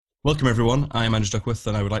Welcome, everyone. I am Andrew Duckworth,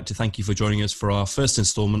 and I would like to thank you for joining us for our first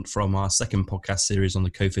installment from our second podcast series on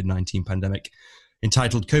the COVID-19 pandemic,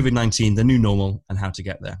 entitled COVID-19, The New Normal and How to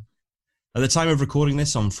Get There. At the time of recording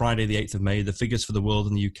this, on Friday the 8th of May, the figures for the world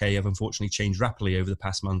and the UK have unfortunately changed rapidly over the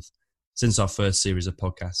past month since our first series of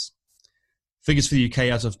podcasts. Figures for the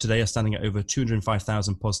UK as of today are standing at over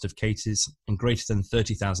 205,000 positive cases and greater than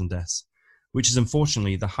 30,000 deaths, which is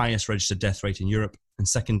unfortunately the highest registered death rate in Europe and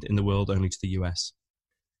second in the world only to the US.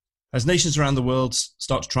 As nations around the world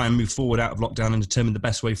start to try and move forward out of lockdown and determine the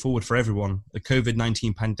best way forward for everyone, the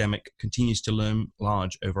COVID-19 pandemic continues to loom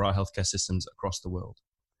large over our healthcare systems across the world.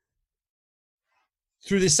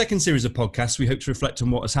 Through this second series of podcasts, we hope to reflect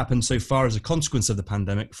on what has happened so far as a consequence of the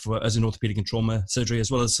pandemic for us in orthopaedic and trauma surgery, as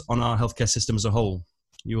well as on our healthcare system as a whole.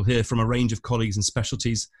 You will hear from a range of colleagues and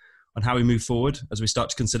specialties on how we move forward as we start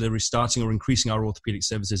to consider restarting or increasing our orthopaedic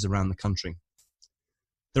services around the country.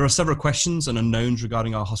 There are several questions and unknowns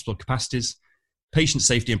regarding our hospital capacities, patient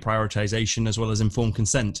safety and prioritisation, as well as informed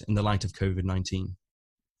consent in the light of COVID-19.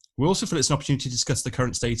 We also feel it's an opportunity to discuss the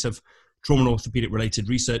current state of trauma and orthopaedic related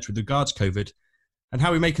research with regards to COVID and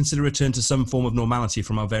how we may consider a return to some form of normality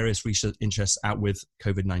from our various research interests out with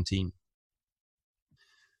COVID-19.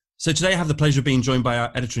 So today I have the pleasure of being joined by our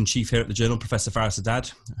editor-in-chief here at the Journal, Professor Faris Haddad,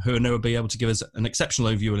 who I know will be able to give us an exceptional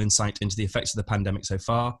overview and insight into the effects of the pandemic so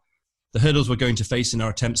far, the hurdles we're going to face in our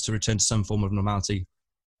attempts to return to some form of normality,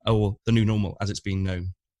 or the new normal as it's been known.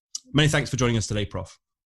 Many thanks for joining us today, Prof.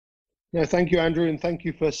 Yeah, thank you, Andrew, and thank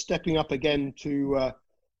you for stepping up again to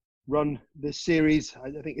run this series.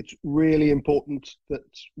 I think it's really important that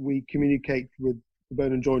we communicate with the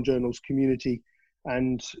Bone and Joint Journal's community,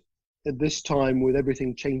 and at this time, with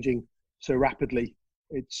everything changing so rapidly,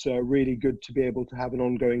 it's really good to be able to have an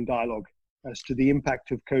ongoing dialogue as to the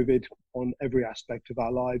impact of COVID on every aspect of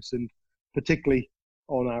our lives, and particularly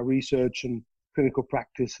on our research and clinical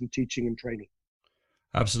practice and teaching and training.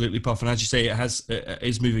 Absolutely, Prof. And as you say, it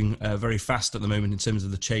is moving very fast at the moment in terms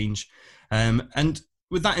of the change. And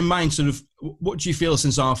with that in mind, sort of, what do you feel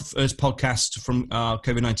since our first podcast from our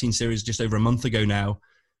COVID-19 series just over a month ago now?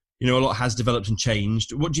 You know, a lot has developed and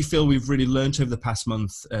changed. What do you feel we've really learned over the past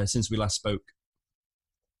month since we last spoke?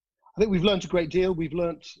 I think we've learned a great deal. We've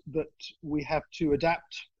learned that we have to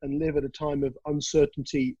adapt and live at a time of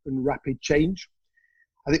uncertainty and rapid change.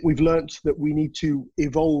 I think we've learned that we need to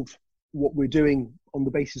evolve what we're doing on the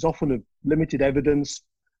basis often of limited evidence,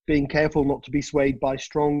 being careful not to be swayed by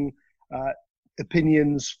strong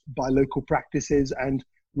opinions, by local practices, and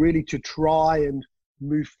really to try and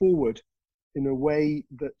move forward in a way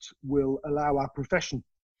that will allow our profession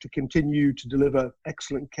to continue to deliver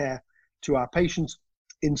excellent care to our patients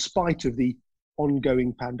in spite of the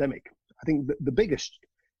ongoing pandemic. I think that the biggest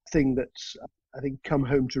thing that's, come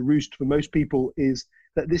home to roost for most people is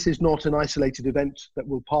that this is not an isolated event that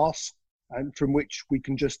will pass and from which we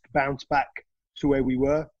can just bounce back to where we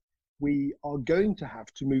were. We are going to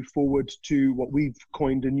have to move forward to what we've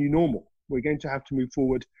coined a new normal. We're going to have to move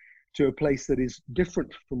forward to a place that is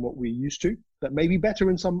different from what we're used to, that may be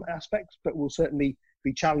better in some aspects, but will certainly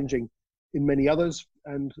be challenging in many others,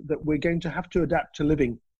 and that we're going to have to adapt to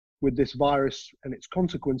living with this virus and its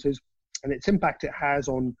consequences and its impact it has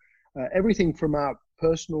on everything from our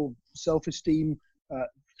personal self-esteem,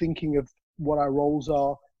 thinking of what our roles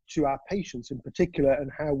are, to our patients in particular, and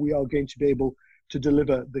how we are going to be able to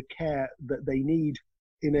deliver the care that they need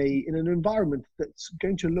in an environment that's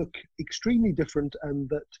going to look extremely different and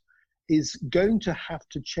that is going to have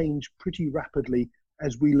to change pretty rapidly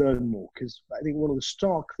as we learn more. Because I think one of the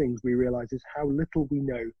stark things we realize is how little we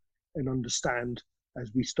know and understand as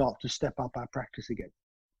we start to step up our practice again.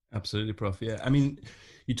 Absolutely, Prof. Yeah, I mean,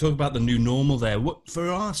 you talk about the new normal there. What for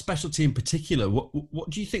our specialty in particular? What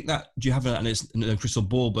do you think that? Do you have and it's a crystal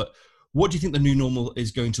ball? But what do you think the new normal is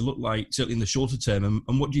going to look like, certainly in the shorter term?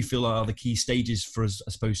 And what do you feel are the key stages for us,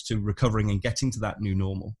 as opposed to recovering and getting to that new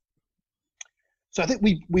normal? So I think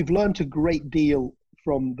we've learned a great deal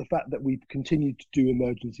from the fact that we've continued to do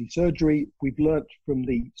emergency surgery. We've learned from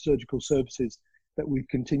the surgical services that we've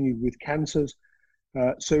continued with cancers.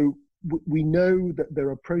 So we know that there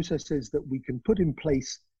are processes that we can put in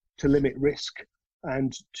place to limit risk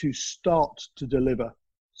and to start to deliver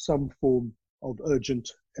some form of urgent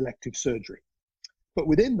elective surgery. But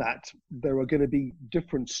within that, there are going to be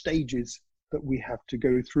different stages that we have to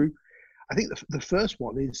go through. I think the first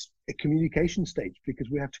one is a communication stage, because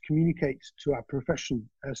we have to communicate to our profession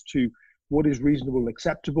as to what is reasonable and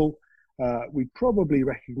acceptable. We probably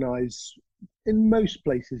recognize in most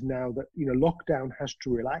places now that lockdown has to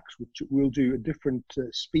relax, which it will do at different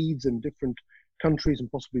speeds and different countries and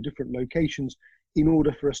possibly different locations, in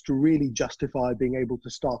order for us to really justify being able to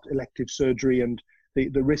start elective surgery and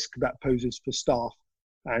the risk that poses for staff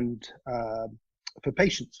and for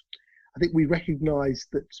patients. I think we recognize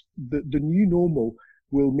that the new normal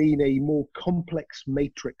will mean a more complex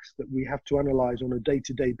matrix that we have to analyze on a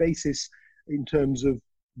day-to-day basis in terms of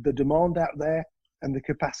the demand out there and the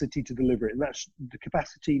capacity to deliver it. And that's the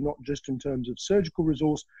capacity not just in terms of surgical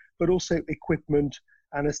resource, but also equipment,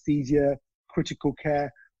 anesthesia, critical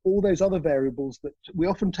care, all those other variables that we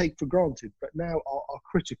often take for granted, but now are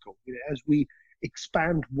critical. You know, as we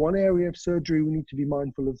expand one area of surgery, we need to be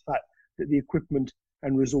mindful of the fact that the equipment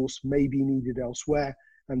and resource may be needed elsewhere,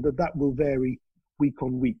 and that will vary week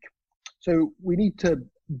on week. So we need to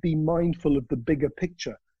be mindful of the bigger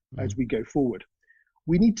picture as we go forward.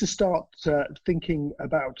 We need to start thinking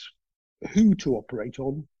about who to operate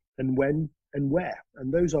on and when and where.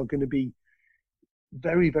 And those are going to be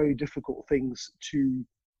very, very difficult things to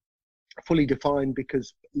fully define,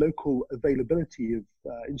 because local availability of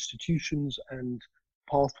institutions and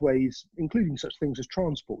pathways, including such things as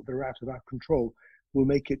transport that are out of our control, will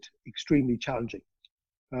make it extremely challenging.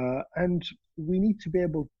 And we need to be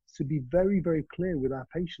able to be very, very clear with our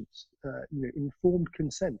patients. Informed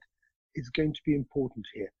consent is going to be important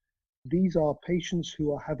here. These are patients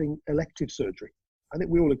who are having elective surgery. I think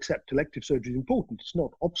we all accept elective surgery is important. It's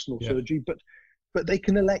not optional surgery, but they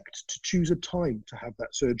can elect to choose a time to have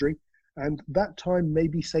that surgery. And that time may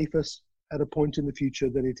be safer at a point in the future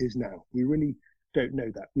than it is now. We really don't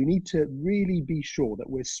know that. We need to really be sure that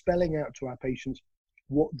we're spelling out to our patients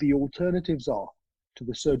what the alternatives are to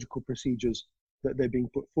the surgical procedures that they're being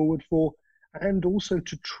put forward for, and also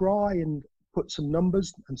to try and put some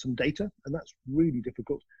numbers and some data, and that's really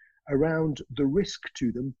difficult, around the risk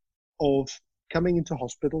to them of coming into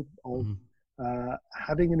hospital, of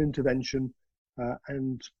having an intervention,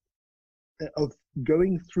 and of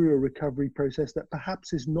going through a recovery process that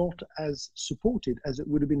perhaps is not as supported as it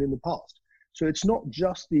would have been in the past. So it's not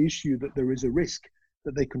just the issue that there is a risk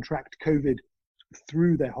that they contract COVID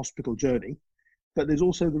through their hospital journey, but there's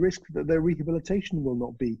also the risk that their rehabilitation will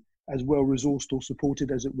not be as well resourced or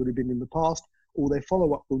supported as it would have been in the past, or their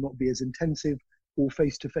follow-up will not be as intensive or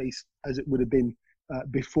face-to-face as it would have been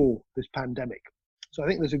before this pandemic. So I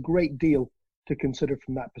think there's a great deal to consider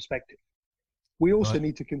from that perspective. We also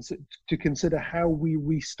need to consider how we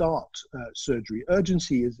restart surgery.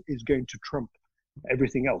 Urgency is going to trump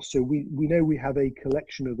everything else. So we know we have a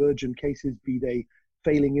collection of urgent cases, be they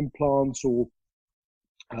failing implants or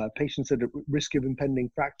patients at risk of impending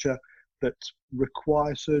fracture that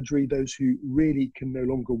require surgery, those who really can no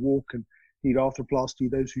longer walk and need arthroplasty,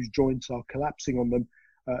 those whose joints are collapsing on them.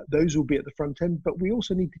 Those will be at the front end, but we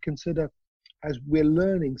also need to consider, as we're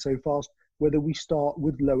learning so fast, whether we start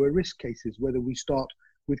with lower risk cases, whether we start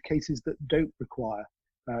with cases that don't require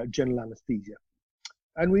general anesthesia.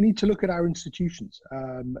 And we need to look at our institutions,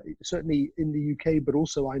 certainly in the UK, but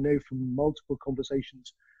also I know from multiple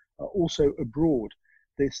conversations also abroad,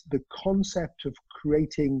 the concept of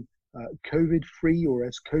creating COVID-free, or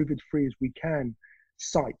as COVID-free as we can,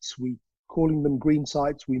 sites. We calling them green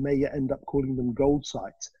sites, we may end up calling them gold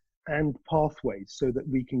sites, and pathways, so that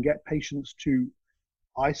we can get patients to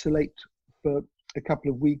isolate for a couple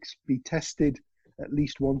of weeks, be tested at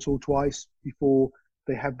least once or twice before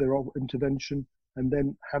they have their intervention, and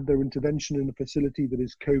then have their intervention in a facility that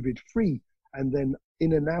is COVID-free, and then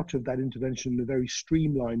in and out of that intervention in a very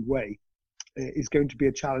streamlined way is going to be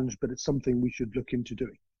a challenge, but it's something we should look into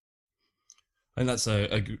doing. I think that's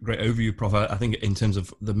a great overview, Prof. I think in terms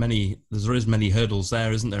of there is many hurdles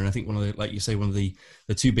there, isn't there? And I think one of the, like you say, one of the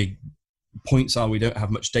two big points are we don't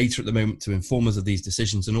have much data at the moment to inform us of these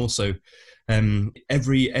decisions, and also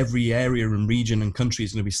every area and region and country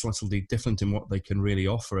is going to be slightly different in what they can really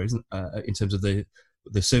offer, isn't in terms of the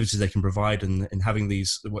services they can provide, and having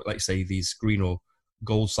these, like say, these green or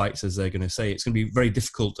gold sites, as they're going to say. It's going to be very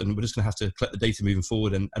difficult, and we're just going to have to collect the data moving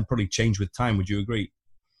forward and probably change with time. Would you agree?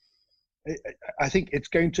 I think it's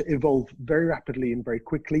going to evolve very rapidly and very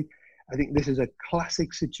quickly. I think this is a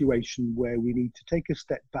classic situation where we need to take a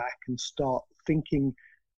step back and start thinking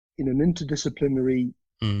in an interdisciplinary,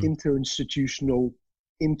 interinstitutional,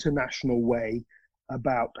 international way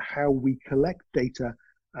about how we collect data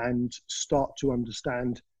and start to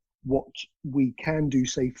understand what we can do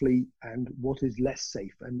safely and what is less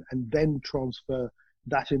safe, and then transfer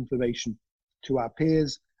that information to our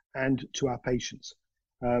peers and to our patients.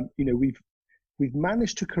 We've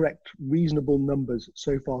managed to correct reasonable numbers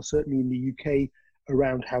so far, certainly in the UK,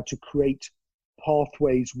 around how to create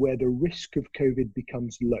pathways where the risk of COVID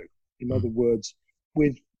becomes low. In other words,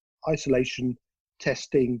 with isolation,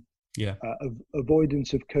 testing,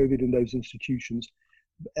 avoidance of COVID in those institutions,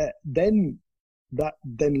 then that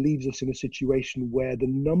then leaves us in a situation where the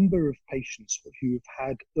number of patients who have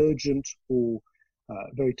had urgent or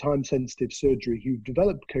very time-sensitive surgery who've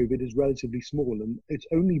developed COVID is relatively small. And it's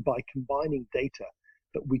only by combining data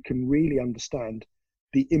that we can really understand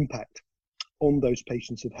the impact on those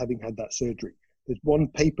patients of having had that surgery. There's one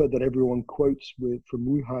paper that everyone quotes from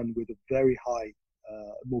Wuhan with a very high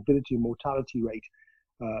morbidity and mortality rate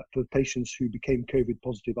for patients who became COVID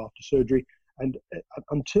positive after surgery. And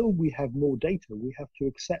until we have more data, we have to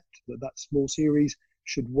accept that small series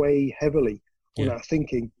should weigh heavily on our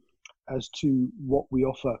thinking as to what we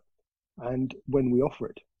offer and when we offer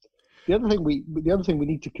it. The other thing we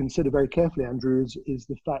need to consider very carefully, Andrew, is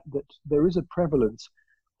the fact that there is a prevalence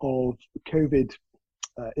of COVID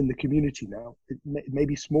in the community now. It may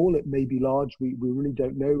be small, it may be large, we really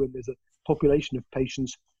don't know. And there's a population of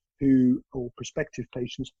patients or prospective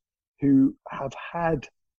patients who have had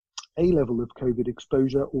a level of COVID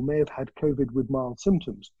exposure or may have had COVID with mild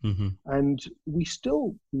symptoms. Mm-hmm. And we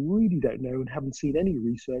still really don't know and haven't seen any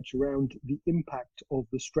research around the impact of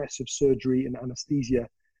the stress of surgery and anesthesia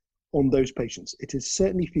on those patients. It is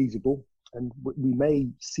certainly feasible, and we may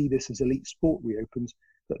see this as elite sport reopens,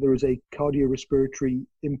 that there is a cardiorespiratory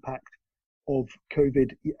impact of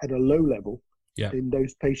COVID at a low level in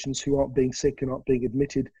those patients who aren't being sick and aren't being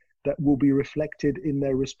admitted, that will be reflected in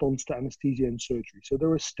their response to anesthesia and surgery. So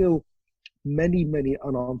there are still many, many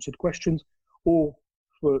unanswered questions, or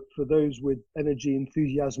for those with energy,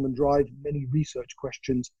 enthusiasm and drive, many research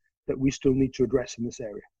questions that we still need to address in this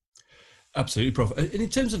area. Absolutely, Prof. And in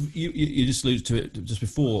terms of, you just alluded to it just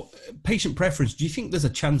before, patient preference, do you think there's a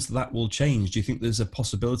chance that will change? Do you think there's a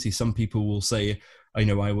possibility some people will say,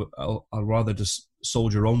 I'll rather just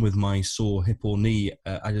soldier on with my sore hip or knee,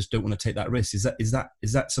 I just don't want to take that risk? Is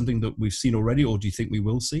that something that we've seen already, or do you think we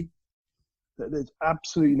will see? There's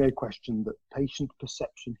absolutely no question that patient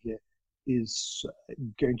perception here is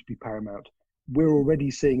going to be paramount. We're already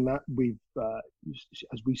seeing that.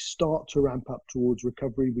 As we start to ramp up towards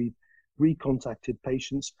recovery, we've recontacted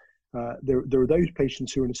patients. There are those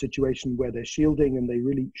patients who are in a situation where they're shielding and they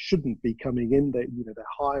really shouldn't be coming in. They're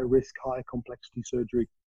higher risk, higher complexity surgery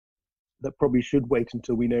that probably should wait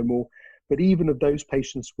until we know more. But even of those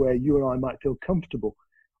patients where you and I might feel comfortable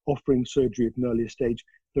offering surgery at an earlier stage,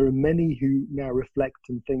 there are many who now reflect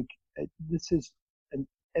and think this is an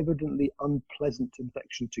evidently unpleasant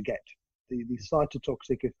infection to get. The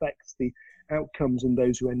cytotoxic effects, the outcomes in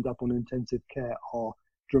those who end up on intensive care are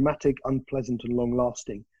dramatic, unpleasant and long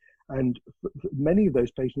lasting. And many of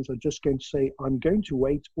those patients are just going to say, I'm going to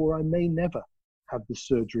wait, or I may never have this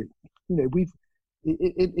surgery. We've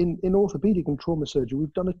in orthopedic and trauma surgery,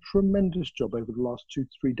 we've done a tremendous job over the last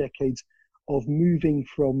 2-3 decades of moving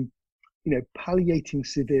from, palliating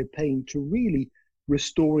severe pain to really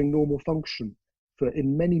restoring normal function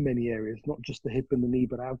in many, many areas, not just the hip and the knee,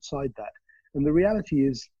 but outside that. And the reality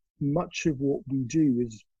is much of what we do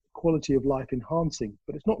is quality of life enhancing,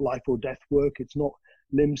 but it's not life or death work. It's not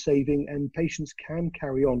limb saving, and patients can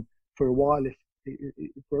carry on for a while,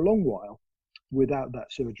 for a long while, without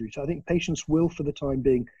that surgery. So I think patients will, for the time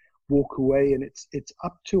being, walk away, and it's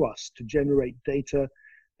up to us to generate data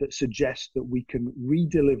that suggests that we can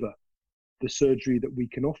redeliver the surgery that we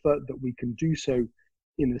can offer, that we can do so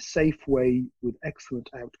in a safe way with excellent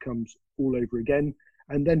outcomes all over again,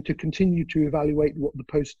 and then to continue to evaluate what the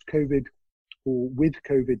post-COVID or with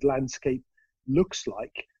COVID landscape looks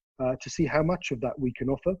like, to see how much of that we can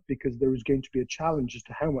offer, because there is going to be a challenge as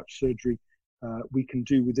to how much surgery we can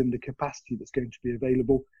do within the capacity that's going to be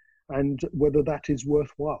available, and whether that is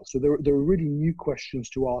worthwhile. So there are really new questions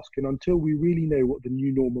to ask, and until we really know what the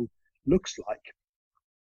new normal looks like,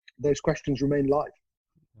 those questions remain live.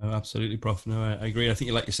 Oh, absolutely, Prof. No, I agree. I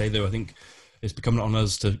think, like you say, though, I think it's becoming on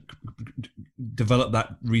us to develop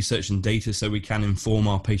that research and data so we can inform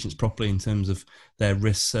our patients properly in terms of their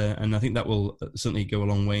risks. And I think that will certainly go a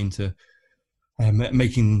long way into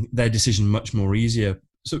making their decision much more easier.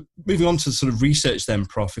 So moving on to sort of research then,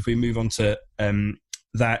 Prof, if we move on to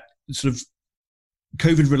that sort of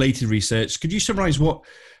COVID-related research, could you summarize what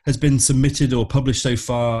has been submitted or published so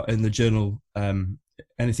far in the journal?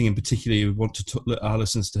 Anything in particular you want to let our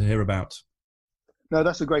listeners to hear about? No,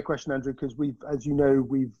 that's a great question, Andrew, because we've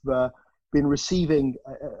been receiving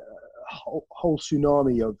a whole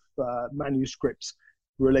tsunami of manuscripts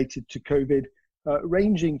related to COVID,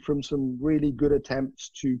 ranging from some really good attempts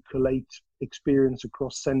to collate experience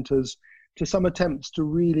across centres to some attempts to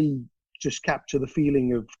really just capture the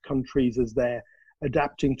feeling of countries as they're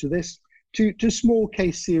adapting to this, to small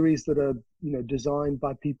case series that are designed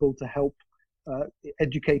by people to help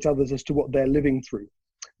educate others as to what they're living through.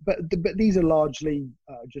 But these are largely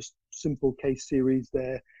just simple case series.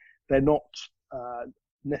 They're not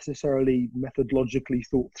necessarily methodologically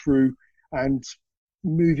thought through. And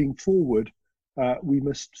moving forward, we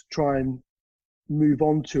must try and move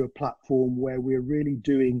on to a platform where we're really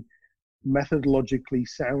doing methodologically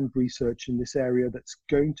sound research in this area that's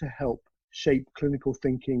going to help shape clinical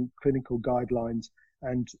thinking, clinical guidelines,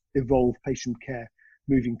 and evolve patient care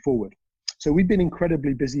moving forward. So we've been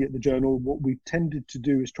incredibly busy at the journal. What we've tended to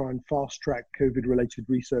do is try and fast track COVID-related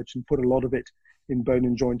research and put a lot of it in Bone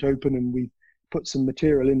and Joint Open, and we've put some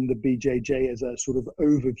material in the BJJ as a sort of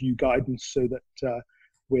overview guidance so that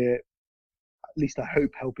we're, at least I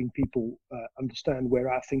hope, helping people understand where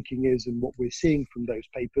our thinking is and what we're seeing from those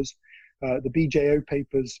papers. The BJO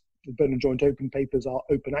papers, the Bone and Joint Open papers, are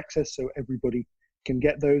open access, so everybody can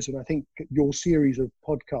get those. And I think your series of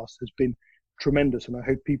podcasts has been tremendous, and I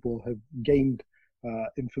hope people have gained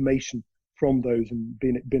information from those and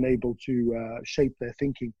been able to shape their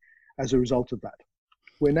thinking as a result of that.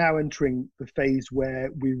 We're now entering the phase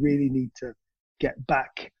where we really need to get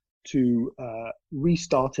back to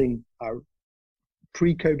restarting our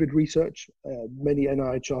pre-COVID research. Many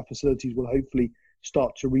NIHR facilities will hopefully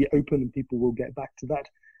start to reopen and people will get back to that.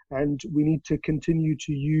 And we need to continue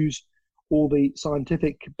to use all the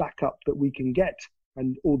scientific backup that we can get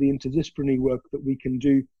and all the interdisciplinary work that we can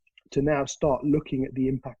do to now start looking at the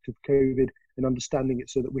impact of COVID and understanding it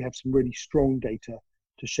so that we have some really strong data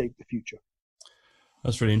to shape the future.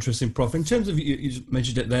 That's really interesting, Prof. In terms of, you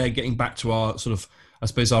mentioned it there, getting back to our sort of, I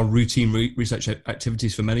suppose, our routine research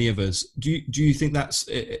activities for many of us. Do you think that's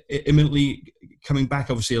imminently coming back?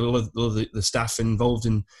 Obviously, a lot of the staff involved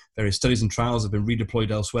in various studies and trials have been redeployed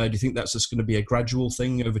elsewhere. Do you think that's just going to be a gradual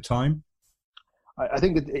thing over time? I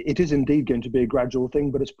think that it is indeed going to be a gradual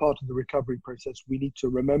thing, but as part of the recovery process, we need to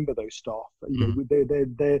remember those staff. You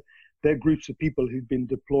know, they're groups of people who've been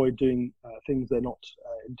deployed doing things they're not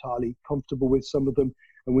entirely comfortable with, some of them,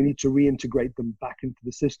 and we need to reintegrate them back into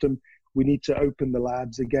the system. We need to open the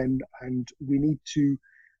labs again, and we need to,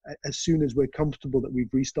 as soon as we're comfortable that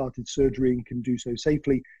we've restarted surgery and can do so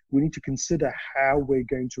safely, we need to consider how we're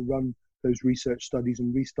going to run those research studies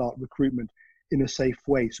and restart recruitment in a safe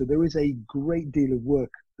way. So there is a great deal of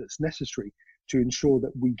work that's necessary to ensure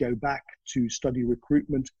that we go back to study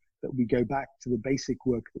recruitment, that we go back to the basic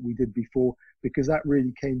work that we did before, because that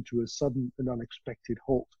really came to a sudden and unexpected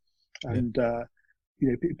halt. And you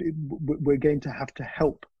know, we're going to have to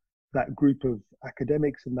help that group of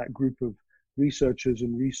academics and that group of researchers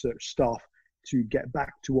and research staff to get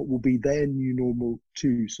back to what will be their new normal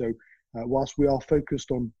too. So whilst we are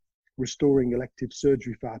focused on restoring elective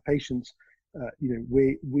surgery for our patients, you know,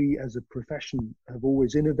 we as a profession have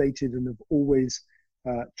always innovated and have always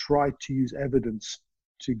tried to use evidence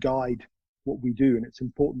to guide what we do, and it's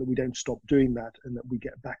important that we don't stop doing that and that we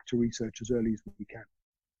get back to research as early as we can.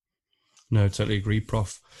 No, totally agree,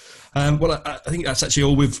 Prof. Well, I think that's actually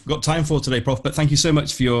all we've got time for today, Prof. But thank you so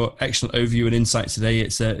much for your excellent overview and insight today.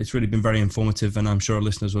 It's really been very informative, and I'm sure our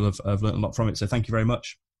listeners will have learned a lot from it. So thank you very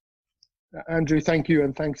much. Andrew, thank you,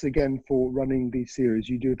 and thanks again for running these series.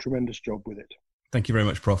 You do a tremendous job with it. Thank you very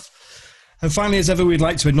much, Prof. And finally, as ever, we'd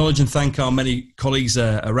like to acknowledge and thank our many colleagues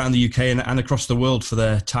around the UK and across the world for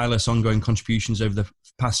their tireless ongoing contributions over the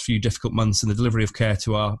past few difficult months in the delivery of care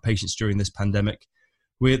to our patients during this pandemic.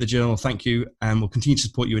 We at the Journal thank you, and we'll continue to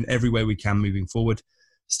support you in every way we can moving forward.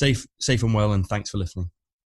 Stay safe and well, and thanks for listening.